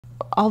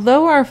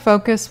although our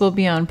focus will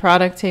be on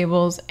product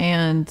tables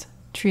and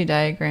tree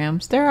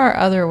diagrams, there are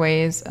other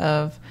ways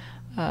of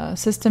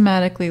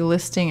systematically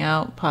listing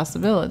out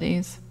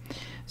possibilities.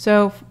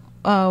 So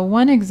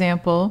one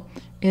example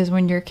is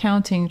when you're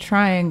counting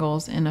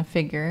triangles in a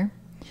figure.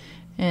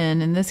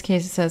 And in this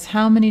case, it says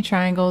how many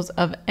triangles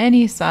of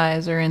any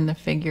size are in the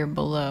figure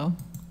below.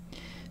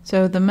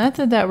 So the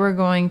method that we're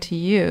going to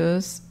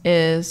use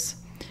is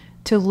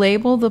to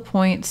label the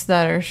points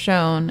that are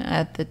shown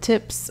at the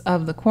tips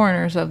of the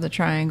corners of the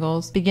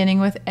triangles,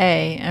 beginning with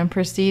A, and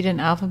proceed in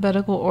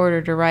alphabetical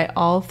order to write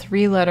all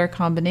three-letter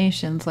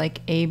combinations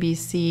like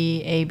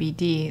ABC,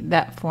 ABD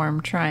that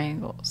form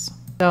triangles.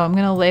 So I'm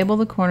going to label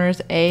the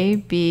corners A,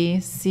 B,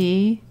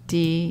 C,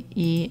 D,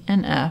 E,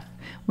 and F.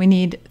 We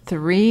need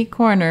 3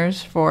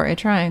 corners for a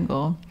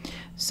triangle.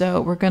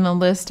 So we're going to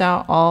list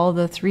out all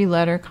the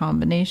 3-letter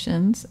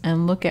combinations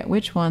and look at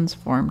which ones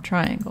form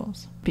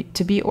triangles.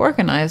 To be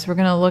organized, we're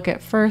going to look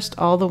at first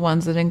all the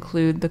ones that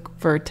include the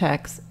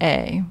vertex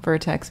A.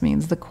 Vertex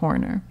means the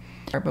corner.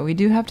 But we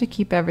do have to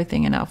keep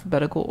everything in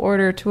alphabetical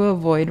order to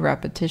avoid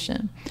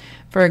repetition.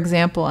 For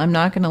example, I'm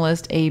not going to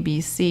list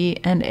ABC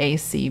and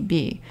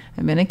ACB.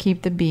 I'm going to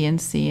keep the B and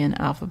C in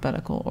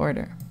alphabetical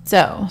order.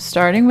 So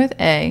starting with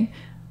A,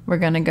 we're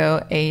going to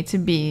go A to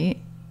B,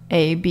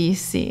 A, B,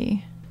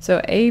 C. So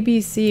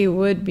ABC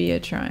would be a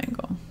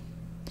triangle.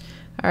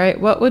 All right,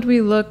 what would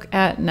we look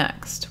at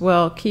next?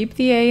 Well, keep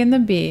the A and the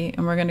B,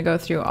 and we're going to go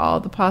through all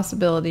the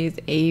possibilities,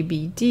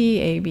 ABD,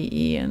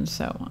 ABE, and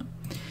so on.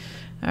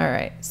 All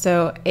right,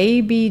 so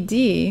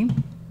ABD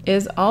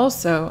is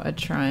also a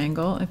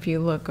triangle if you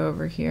look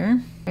over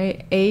here.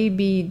 Right?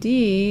 ABD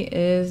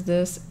is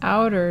this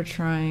outer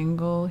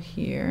triangle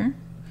here,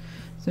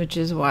 which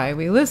is why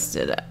we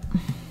listed it.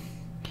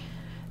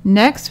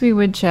 Next, we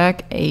would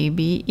check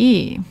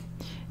ABE.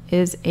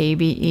 Is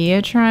ABE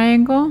a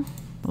triangle?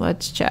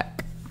 Let's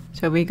check.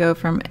 So we go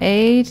from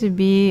A to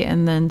B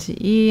and then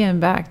to E and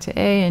back to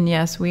A, and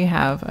yes, we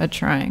have a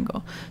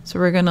triangle. So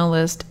we're going to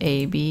list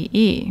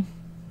ABE.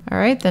 All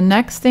right, the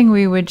next thing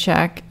we would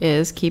check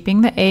is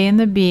keeping the A and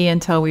the B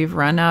until we've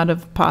run out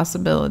of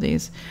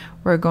possibilities.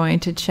 We're going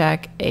to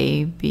check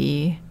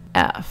ABF.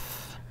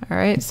 All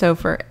right, so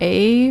for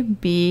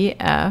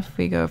ABF,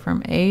 we go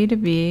from A to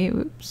B,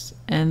 oops,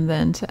 and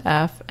then to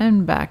F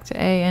and back to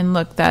A. And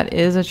look, that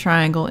is a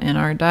triangle in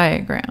our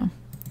diagram.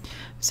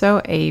 So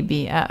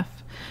ABF.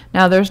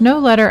 Now there's no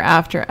letter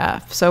after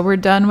F, so we're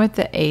done with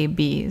the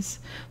ABs.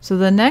 So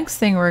the next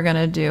thing we're going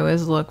to do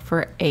is look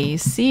for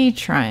AC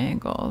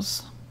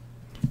triangles.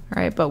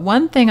 All right, but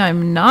one thing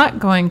I'm not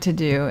going to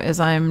do is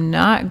I'm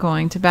not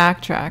going to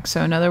backtrack.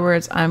 So in other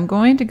words, I'm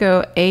going to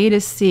go A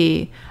to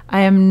C.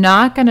 I am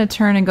not going to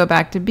turn and go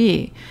back to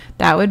B.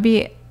 That would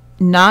be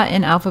not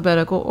in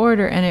alphabetical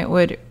order, and it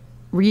would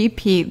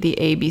repeat the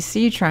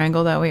ABC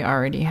triangle that we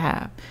already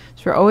have.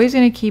 So we're always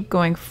going to keep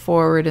going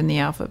forward in the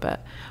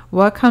alphabet.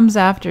 What comes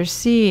after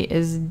C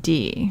is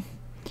D.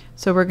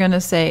 So we're going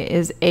to say,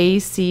 is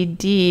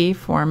ACD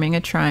forming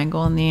a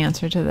triangle? And the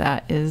answer to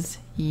that is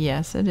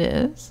yes, it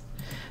is.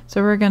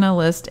 So we're going to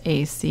list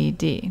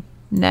ACD.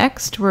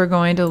 Next, we're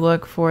going to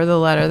look for the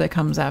letter that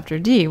comes after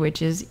D,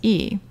 which is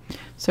E.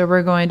 So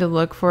we're going to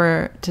look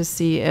to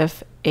see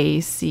if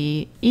ACE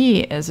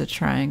is a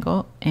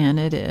triangle, and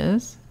it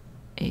is.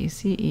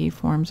 ACE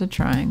forms a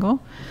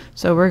triangle.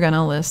 So we're going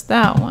to list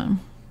that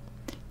one,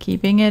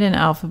 keeping it in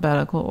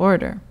alphabetical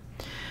order.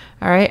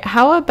 All right,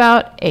 how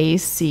about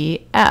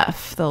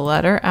ACF? The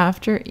letter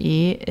after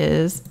E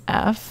is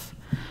F.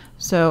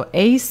 So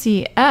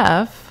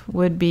ACF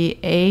would be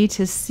A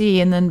to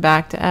C and then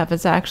back to F.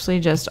 It's actually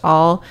just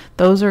all,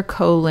 those are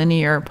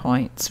collinear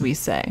points, we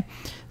say.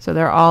 So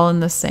they're all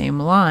in the same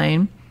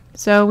line.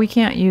 So we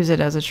can't use it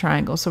as a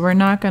triangle. So we're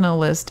not going to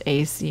list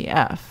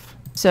ACF.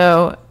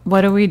 So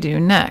what do we do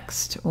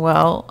next?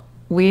 Well,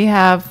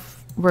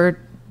 we're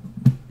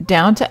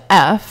down to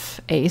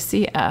F,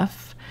 ACF.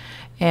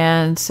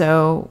 And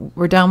so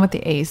we're done with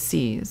the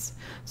ACs.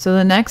 So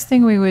the next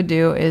thing we would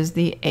do is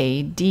the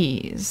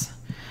ADs.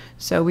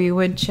 So we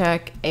would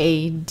check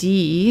AD,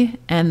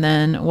 and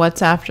then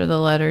what's after the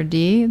letter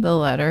D? The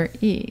letter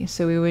E.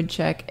 So we would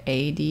check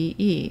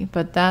ADE,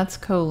 but that's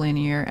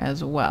collinear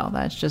as well.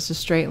 That's just a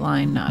straight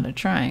line, not a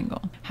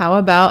triangle. How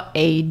about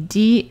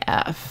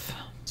ADF?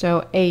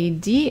 So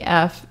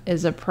ADF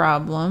is a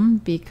problem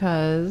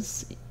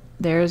because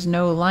there's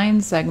no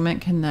line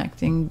segment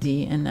connecting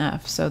D and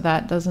F, so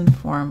that doesn't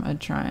form a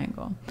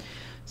triangle.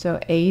 So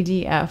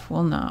ADF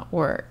will not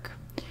work.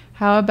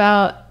 How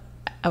about,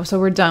 so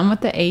we're done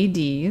with the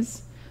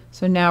ADs,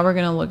 so now we're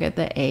going to look at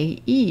the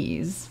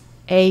AEs.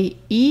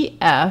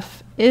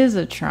 AEF is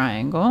a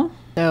triangle,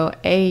 so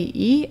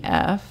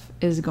AEF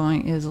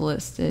is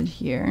listed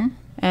here.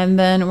 And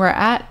then we're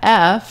at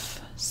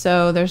F,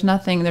 so there's no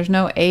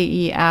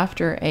AE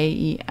after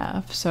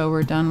AEF, so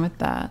we're done with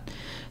that.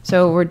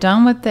 So we're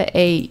done with the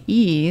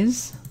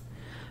AEs,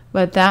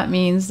 but that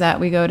means that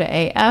we go to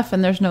AF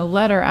and there's no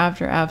letter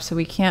after F, so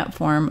we can't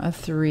form a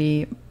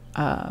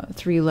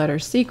three-letter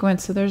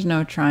sequence, so there's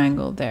no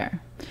triangle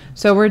there.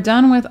 So we're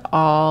done with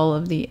all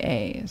of the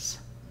A's.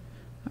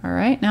 All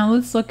right, now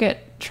let's look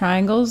at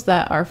triangles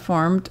that are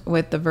formed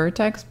with the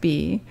vertex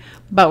B,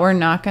 but we're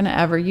not going to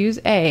ever use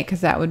A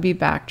because that would be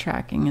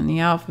backtracking in the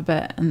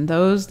alphabet, and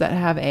those that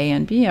have A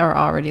and B are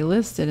already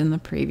listed in the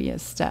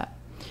previous step.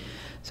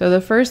 So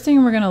the first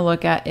thing we're going to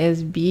look at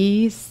is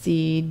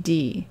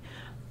BCD,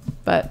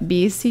 but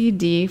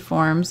BCD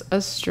forms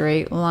a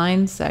straight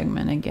line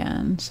segment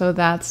again, so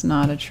that's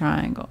not a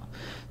triangle.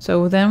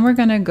 So then we're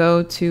going to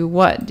go to,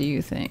 what do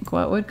you think?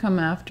 What would come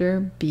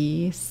after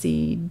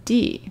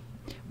BCD?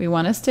 We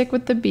want to stick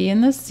with the B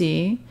and the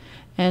C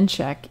and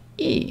check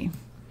E.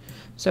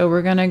 So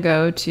we're going to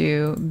go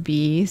to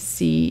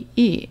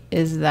BCE.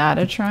 Is that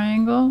a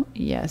triangle?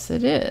 Yes,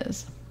 it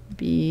is.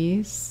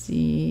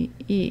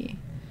 BCE.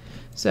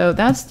 So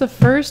that's the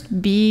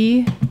first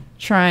B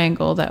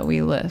triangle that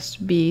we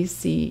list,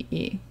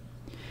 BCE.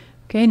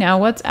 Okay, now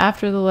what's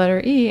after the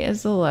letter E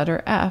is the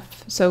letter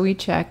F. So we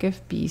check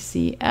if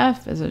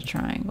BCF is a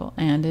triangle,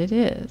 and it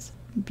is.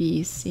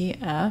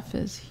 BCF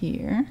is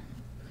here.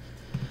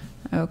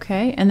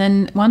 Okay, and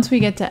then once we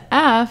get to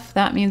F,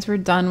 that means we're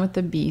done with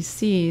the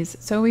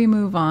BCs, so we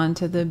move on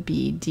to the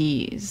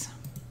BDs.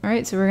 All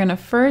right, so we're going to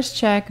first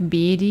check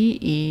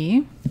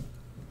BDE.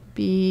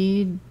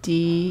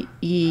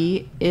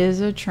 BDE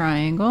is a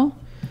triangle,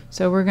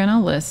 so we're going to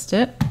list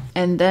it.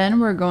 And then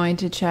we're going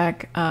to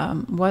check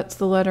what's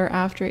the letter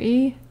after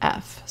E?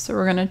 F. So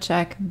we're going to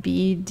check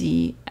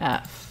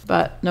BDF.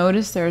 But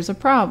notice there's a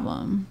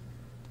problem.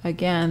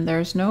 Again,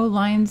 there's no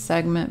line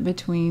segment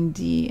between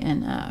D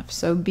and F.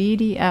 So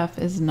BDF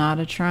is not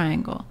a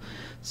triangle.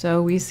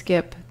 So we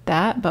skip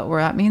that, but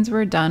that means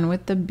we're done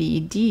with the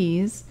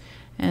BDs.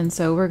 And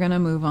so we're going to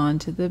move on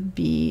to the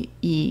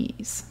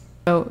BEs.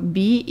 So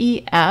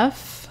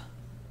BEF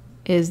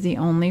is the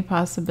only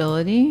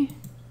possibility.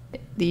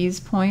 These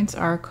points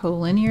are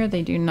collinear.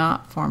 They do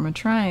not form a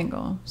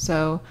triangle.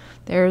 So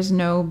there's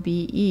no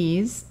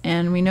BEs,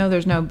 and we know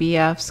there's no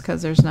BFs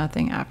because there's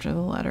nothing after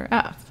the letter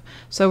F.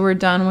 So we're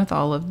done with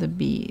all of the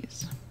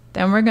B's.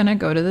 Then we're going to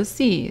go to the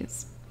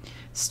C's,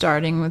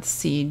 starting with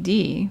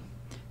CD.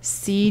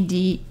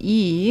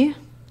 CDE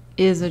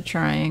is a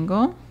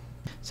triangle,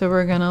 so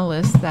we're going to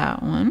list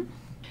that one.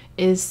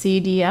 Is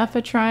CDF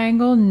a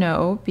triangle?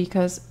 No,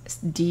 because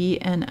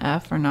D and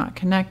F are not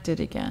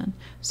connected again.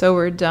 So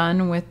we're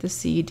done with the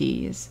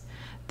CDs.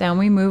 Then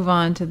we move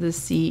on to the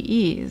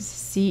CEs.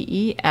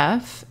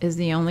 CEF is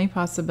the only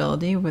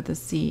possibility with a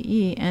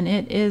CE, and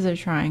it is a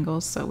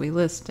triangle, so we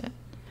list it.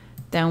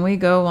 Then we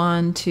go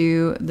on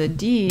to the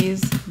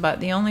Ds, but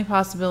the only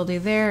possibility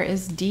there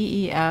is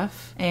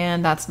DEF,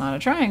 and that's not a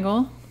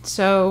triangle.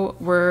 So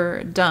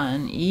we're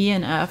done. E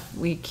and F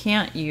we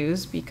can't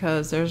use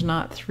because there's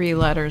not 3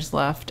 letters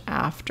left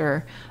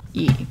after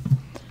E.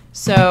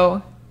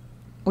 So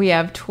we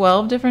have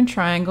 12 different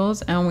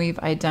triangles and we've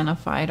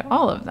identified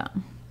all of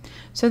them.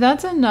 So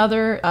that's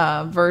another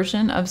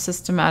version of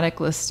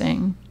systematic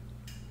listing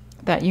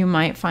that you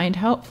might find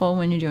helpful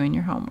when you're doing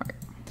your homework.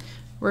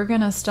 We're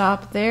going to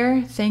stop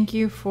there. Thank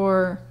you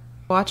for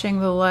watching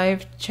the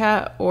live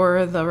chat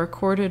or the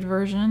recorded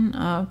version.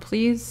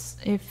 Please,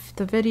 if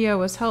the video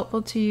was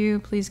helpful to you,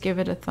 please give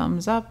it a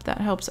thumbs up.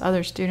 That helps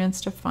other students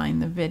to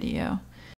find the video.